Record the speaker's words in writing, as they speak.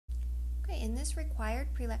in this required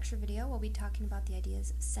pre-lecture video, we'll be talking about the ideas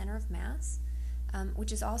of center of mass,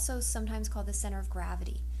 which is also sometimes called the center of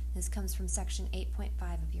gravity. This comes from section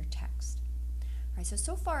 8.5 of your text. All right,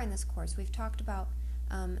 so far in this course, we've talked about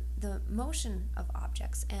the motion of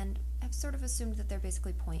objects and have sort of assumed that they're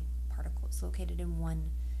basically point particles located in one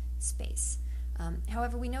space.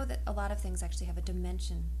 However, we know that a lot of things actually have a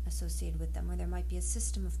dimension associated with them, or there might be a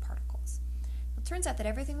system of particles. It turns out that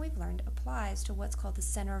everything we've learned applies to what's called the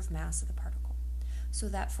center of mass of the particle. So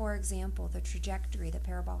that, for example, the trajectory, the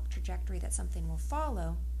parabolic trajectory that something will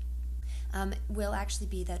follow, will actually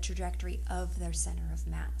be the trajectory of their center of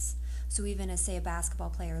mass. So even as, say, a basketball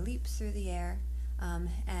player leaps through the air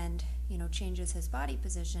and changes his body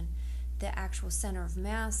position, the actual center of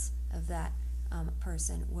mass of that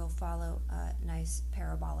person will follow a nice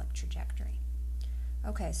parabolic trajectory.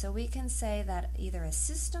 Okay, so we can say that either a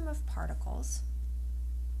system of particles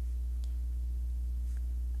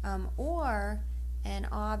or an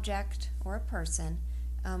object or a person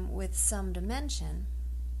with some dimension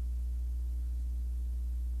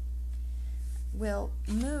will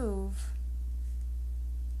move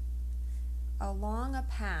along a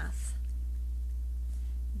path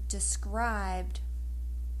described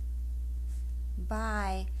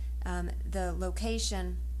by the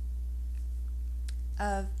location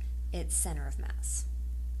of its center of mass.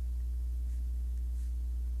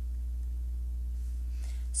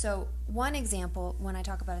 So one example when I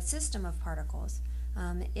talk about a system of particles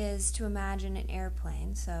is to imagine an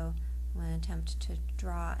airplane. So I'm going to attempt to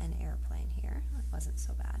draw an airplane here. That wasn't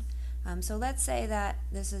so bad. So let's say that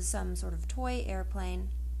this is some sort of toy airplane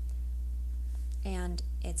and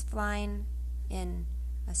it's flying in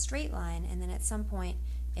a straight line, and then at some point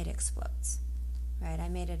it explodes. Right? I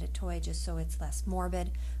made it a toy just so it's less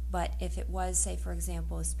morbid, but if it was, say, for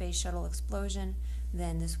example, a space shuttle explosion,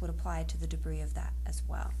 then this would apply to the debris of that as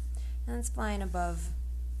well. And it's flying above,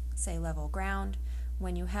 say, level ground.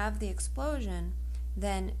 When you have the explosion,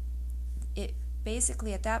 then it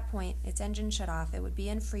basically at that point, its engine shut off, it would be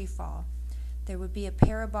in free fall. There would be a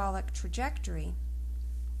parabolic trajectory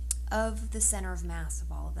of the center of mass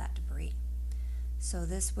of all of that debris. So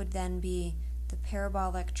this would then be the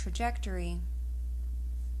parabolic trajectory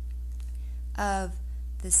of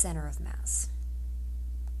the center of mass,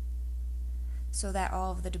 so that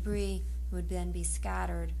all of the debris would then be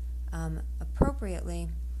scattered appropriately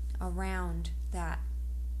around that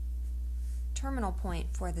terminal point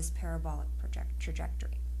for this parabolic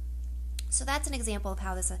trajectory. So that's an example of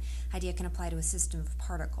how this idea can apply to a system of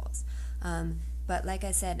particles. But like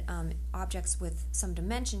I said, objects with some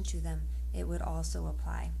dimension to them, it would also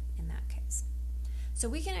apply in that case. So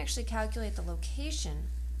we can actually calculate the location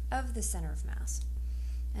of the center of mass.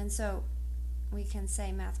 And so we can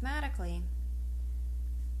say mathematically,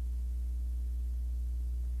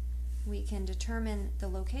 we can determine the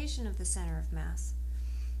location of the center of mass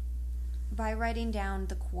by writing down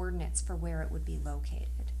the coordinates for where it would be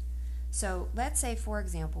located. So let's say, for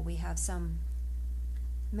example, we have some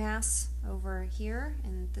mass over here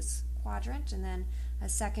in this quadrant, and then a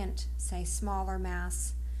second, say, smaller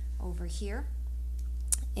mass over here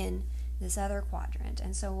in this other quadrant.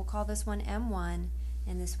 And so we'll call this one M1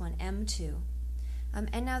 and this one M2.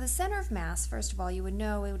 And now the center of mass, first of all, you would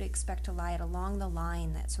know it would expect to lie along the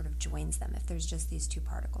line that sort of joins them if there's just these two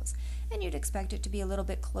particles. And you'd expect it to be a little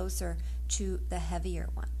bit closer to the heavier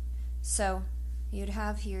one. So you'd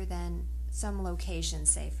have here then some location,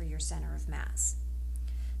 say, for your center of mass.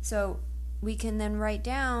 So we can then write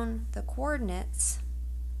down the coordinates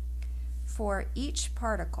for each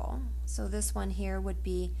particle. So this one here would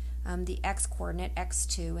be the x coordinate,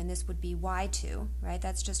 x2, and this would be y2, right?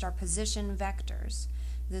 That's just our position vectors.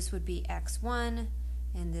 This would be x1,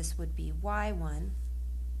 and this would be y1.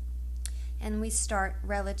 And we start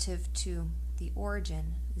relative to the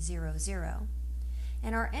origin, 0, 0.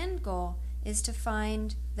 And our end goal is to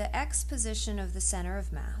find the x position of the center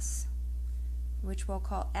of mass, which we'll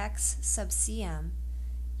call x sub cm,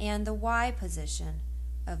 and the y position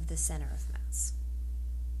of the center of mass.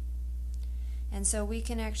 And so we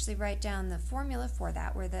can actually write down the formula for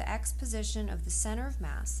that, where the x position of the center of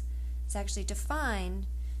mass is actually defined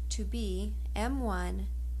to be m1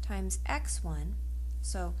 times x1,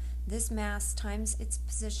 so this mass times its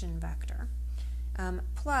position vector,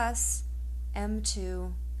 plus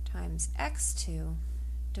m2 times x2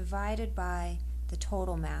 divided by the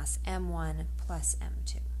total mass, m1 plus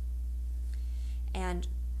m2. And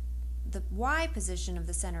the y position of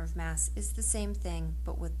the center of mass is the same thing,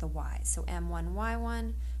 but with the y. So m1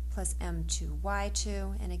 y1 plus m2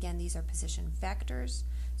 y2, and again, these are position vectors,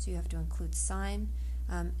 so you have to include sign,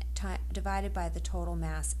 divided by the total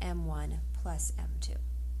mass m1 plus m2.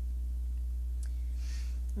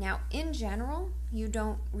 Now, in general, you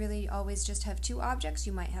don't really always just have two objects.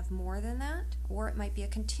 You might have more than that, or it might be a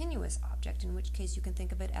continuous object, in which case you can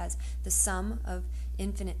think of it as the sum of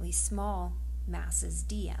infinitely small masses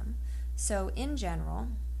dm. So in general,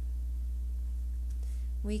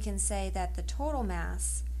 we can say that the total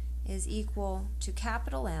mass is equal to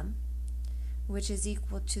capital M, which is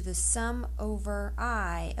equal to the sum over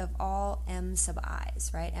I of all m sub i's,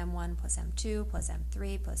 right? m1 plus m2 plus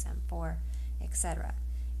m3 plus m4, etc.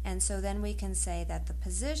 And so then we can say that the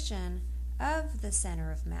position of the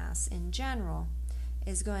center of mass in general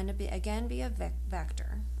is going to be, again, be a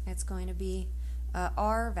vector. It's going to be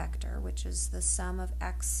r vector, which is the sum of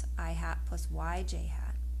x I hat plus y j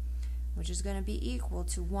hat, which is going to be equal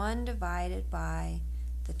to 1 divided by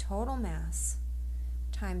the total mass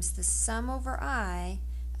times the sum over I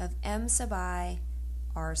of m sub I,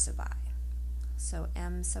 r sub I. So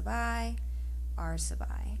m sub I, r sub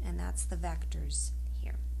I, and that's the vectors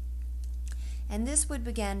here. And this would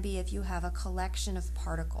again be if you have a collection of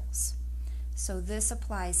particles. So this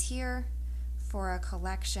applies here for a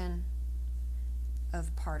collection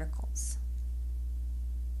of particles.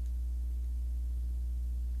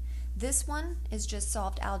 This one is just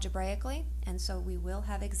solved algebraically, and so we will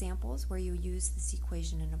have examples where you use this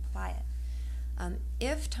equation and apply it.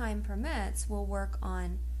 If time permits, we'll work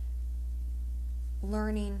on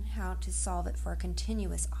learning how to solve it for a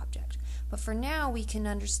continuous object. But for now, we can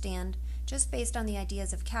understand, just based on the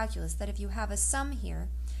ideas of calculus, that if you have a sum here,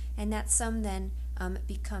 and that sum then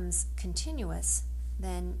becomes continuous,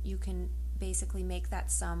 then you can basically make that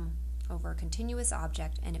sum over a continuous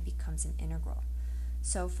object and it becomes an integral.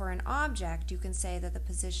 So for an object, you can say that the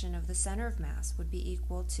position of the center of mass would be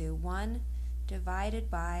equal to 1 divided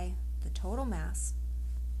by the total mass,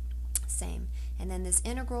 same, and then this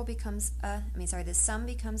integral becomes this sum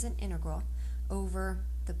becomes an integral over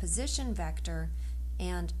the position vector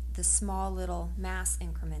and the small little mass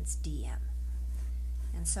increments dm.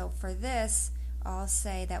 And so for this, I'll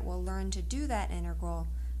say that we'll learn to do that integral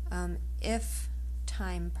if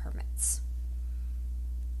time permits.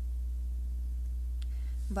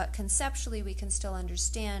 But conceptually, we can still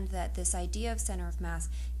understand that this idea of center of mass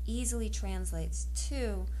easily translates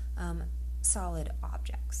to solid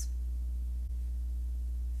objects.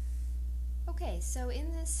 Okay, so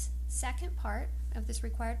in this second part of this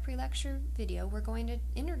required pre-lecture video, we're going to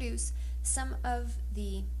introduce some of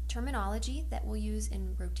the terminology that we'll use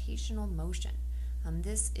in rotational motion.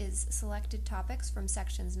 This is selected topics from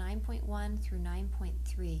sections 9.1 through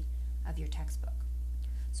 9.3 of your textbook.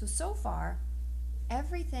 So far,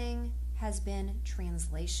 everything has been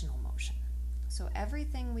translational motion. So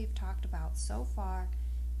everything we've talked about so far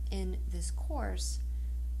in this course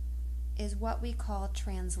is what we call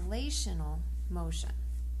translational motion.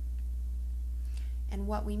 And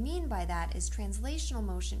what we mean by that is translational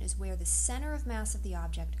motion is where the center of mass of the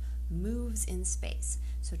object moves in space.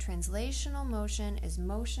 So translational motion is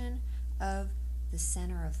motion of the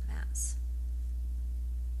center of mass.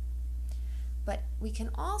 But we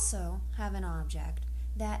can also have an object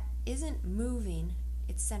that isn't moving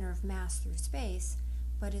its center of mass through space,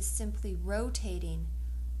 but is simply rotating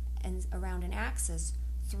around an axis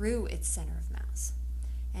through its center of mass.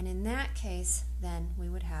 And in that case, then we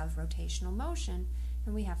would have rotational motion,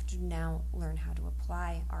 and we have to now learn how to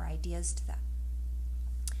apply our ideas to that.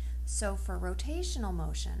 So for rotational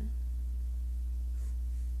motion,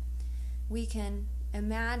 we can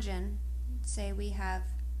imagine, say we have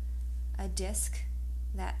a disk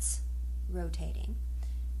that's rotating,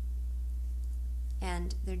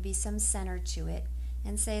 and there'd be some center to it,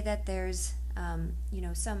 and say that there's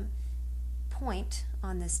some point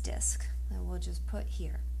on this disk that we'll just put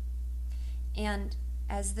here. And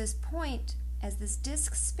as this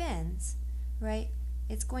disk spins, right,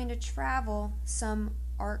 it's going to travel some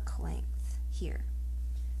arc length here.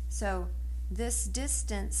 So this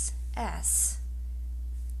distance s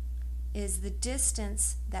is the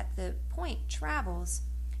distance that the point travels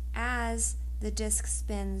as the disk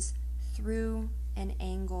spins through an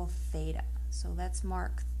angle theta. So let's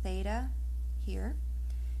mark theta here.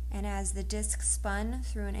 And as the disk spun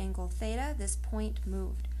through an angle theta, this point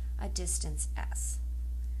moved a distance s.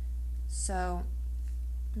 So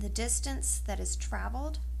the distance that is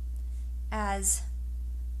traveled as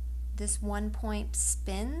this one point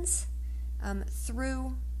spins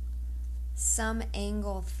through some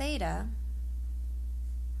angle theta,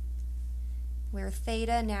 where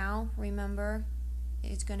theta now, remember,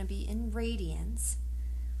 is going to be in radians,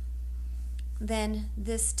 then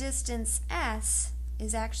this distance s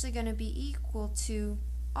is actually going to be equal to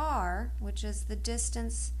r, which is the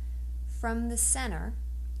distance from the center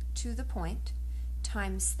to the point,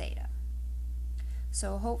 times theta.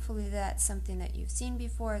 So hopefully that's something that you've seen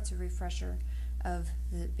before. It's a refresher of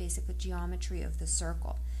the basic geometry of the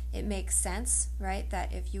circle. It makes sense, right,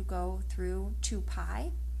 that if you go through 2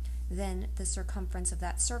 pi, then the circumference of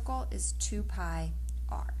that circle is 2 pi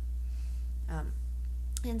r.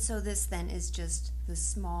 And so this then is just the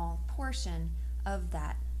small portion of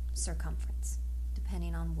that circumference,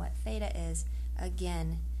 depending on what theta is,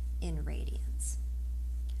 again in radians.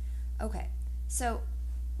 Okay, so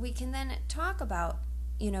we can then talk about,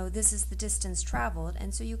 this is the distance traveled,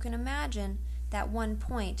 and so you can imagine that one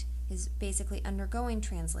point is basically undergoing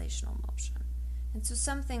translational motion. And so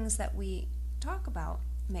some things that we talk about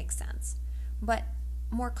make sense, but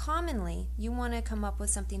more commonly, you want to come up with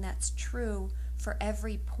something that's true for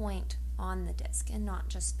every point on the disk and not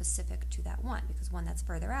just specific to that one, because one that's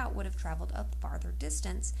further out would have traveled a farther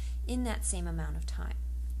distance in that same amount of time.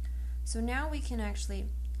 So now we can actually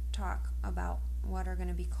talk about what are going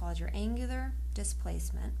to be called your angular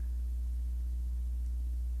displacement,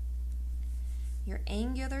 your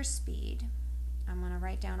angular speed. I'm going to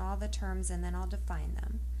write down all the terms and then I'll define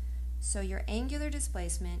them. So your angular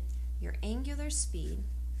displacement, your angular speed,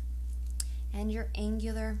 and your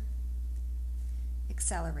angular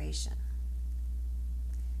acceleration.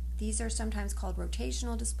 These are sometimes called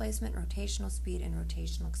rotational displacement, rotational speed, and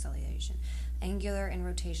rotational acceleration. Angular and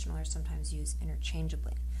rotational are sometimes used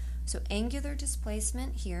interchangeably. So angular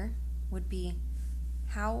displacement here would be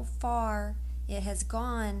how far it has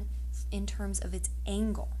gone in terms of its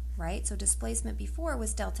angle, right? So displacement before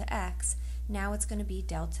was delta x, now it's going to be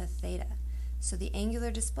delta theta. So the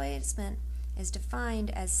angular displacement is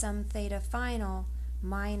defined as some theta final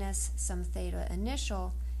minus some theta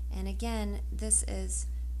initial, and again, this is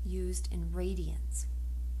used in radians.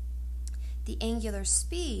 The angular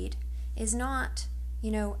speed is not,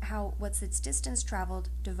 what's its distance traveled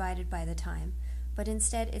divided by the time, but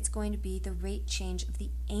instead it's going to be the rate change of the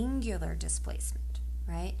angular displacement,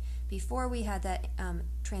 right? Before we had that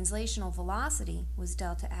translational velocity was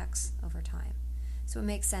delta x over time. So it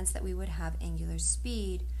makes sense that we would have angular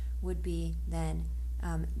speed would be then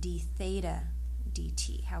d theta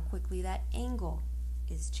dt, how quickly that angle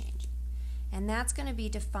is changing. And that's going to be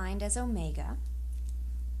defined as omega,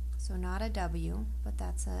 so not a w, but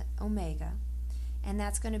that's a omega, and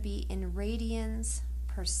that's going to be in radians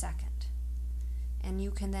per second. And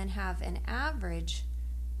you can then have an average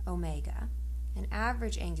omega, an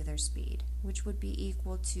average angular speed, which would be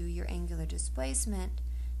equal to your angular displacement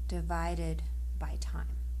divided by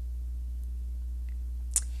time.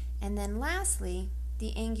 And then lastly,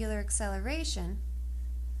 the angular acceleration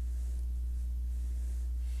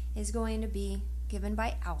is going to be given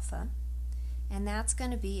by alpha, and that's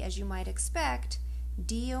going to be, as you might expect,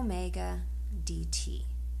 d omega dt.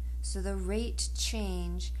 So the rate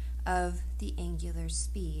change of the angular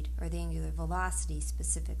speed, or the angular velocity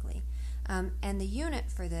specifically. And the unit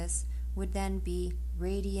for this would then be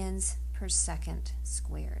radians per second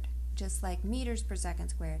squared, just like meters per second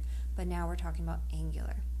squared, but now we're talking about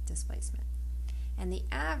angular displacement. And the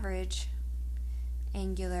average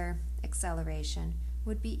angular acceleration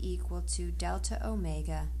would be equal to delta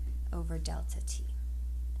omega over delta t.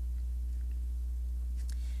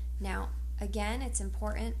 Now, again, it's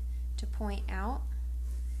important to point out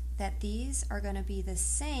that these are going to be the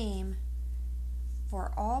same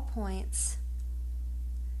for all points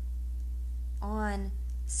on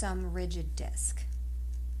some rigid disk,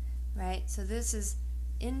 right? So this is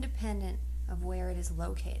independent of where it is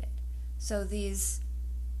located. So these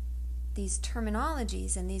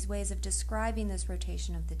terminologies and these ways of describing this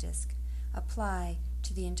rotation of the disk apply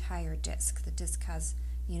to the entire disk. The disk has,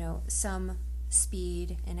 some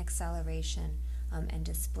speed and acceleration and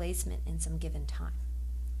displacement in some given time.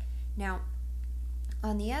 Now,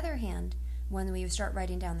 on the other hand, when we start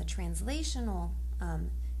writing down the translational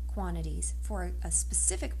quantities for a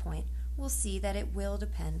specific point, we'll see that it will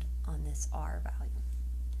depend on this r value.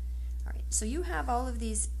 All right, so you have all of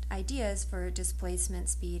these ideas for displacement,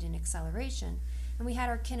 speed, and acceleration, and we had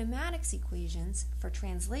our kinematics equations for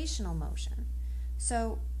translational motion.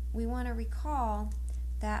 So we want to recall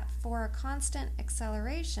that for a constant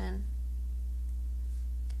acceleration,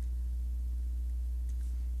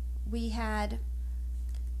 we had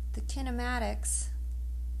the kinematics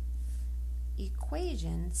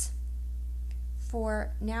equations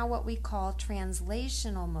for now what we call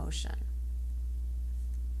translational motion.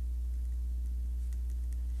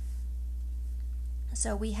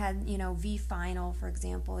 So we had, v final, for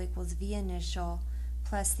example, equals v initial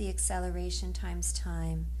plus the acceleration times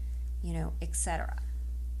time, etc.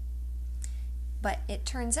 But it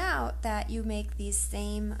turns out that you make these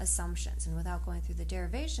same assumptions, and without going through the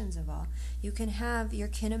derivations of all, you can have your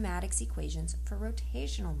kinematics equations for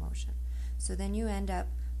rotational motion. So then you end up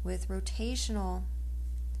with rotational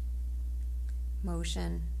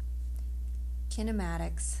motion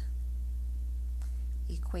kinematics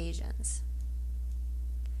equations.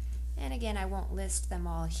 And again, I won't list them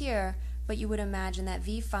all here, but you would imagine that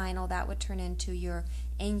V final, that would turn into your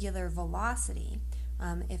angular velocity.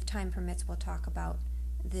 If time permits, we'll talk about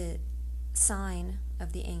the sign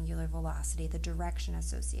of the angular velocity, the direction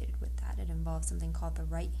associated with that. It involves something called the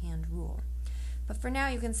right-hand rule. But for now,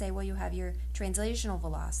 you can say, well, you have your translational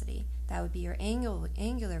velocity. That would be your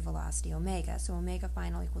angular velocity, omega. So omega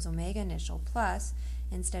final equals omega initial plus,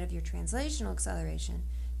 instead of your translational acceleration,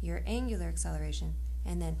 your angular acceleration,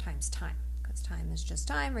 and then times time, because time is just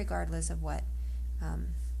time regardless of what,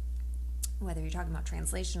 whether you're talking about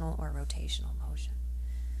translational or rotational motion.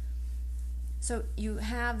 So you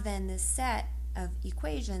have then this set of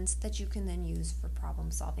equations that you can then use for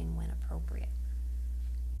problem solving when appropriate.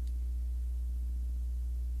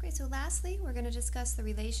 Great, so lastly, we're going to discuss the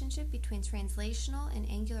relationship between translational and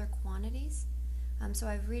angular quantities. So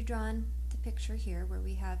I've redrawn the picture here where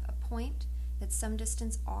we have a point that's some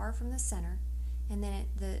distance r from the center, and then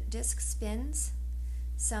the disk spins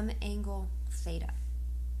some angle theta.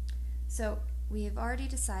 So we have already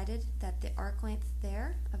decided that the arc length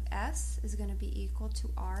there of S is going to be equal to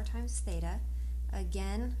r times theta.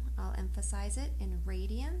 Again, I'll emphasize it in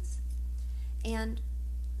radians. And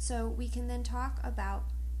so we can then talk about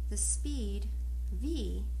the speed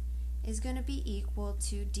v is going to be equal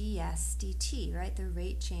to ds dt, right? The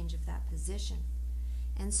rate change of that position.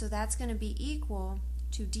 And so that's going to be equal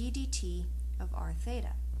to d dt of r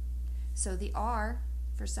theta. So the r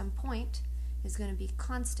for some point is going to be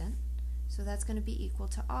constant, so that's going to be equal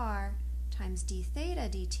to r times d theta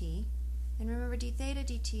dt, and remember d theta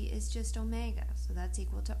dt is just omega, so that's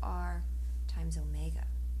equal to r times omega.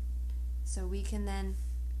 So we can then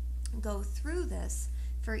go through this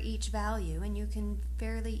for each value, and you can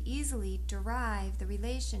fairly easily derive the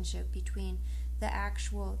relationship between the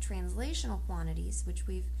actual translational quantities, which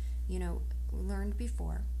we've learned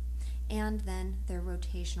before, and then their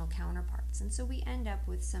rotational counterparts. And so we end up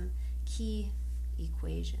with some key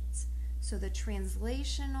equations. So the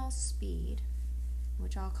translational speed,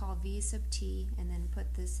 which I'll call v sub t, and then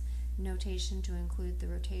put this notation to include the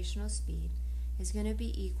rotational speed, is going to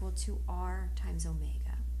be equal to r times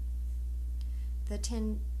omega. The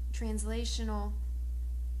translational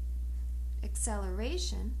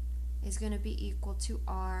acceleration is going to be equal to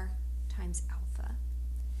r times alpha.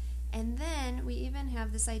 And then we even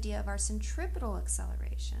have this idea of our centripetal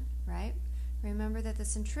acceleration, right? Remember that the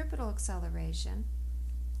centripetal acceleration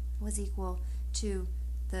was equal to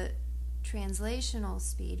the translational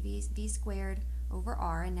speed, v squared over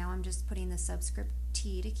r, and now I'm just putting the subscript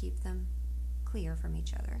t to keep them clear from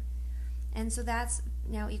each other. And so that's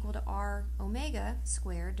now equal to r omega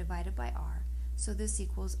squared divided by r. So this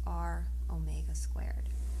equals r omega squared.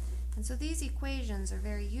 And so these equations are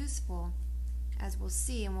very useful, as we'll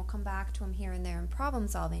see, and we'll come back to them here and there in problem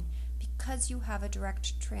solving, because you have a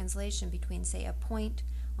direct translation between, say, a point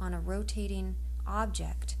on a rotating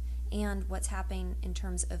object and what's happening in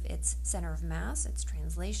terms of its center of mass, its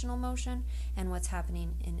translational motion, and what's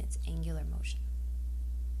happening in its angular motion.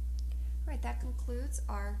 All right, that concludes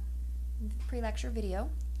our pre-lecture video.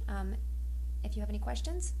 If you have any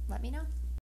questions, let me know.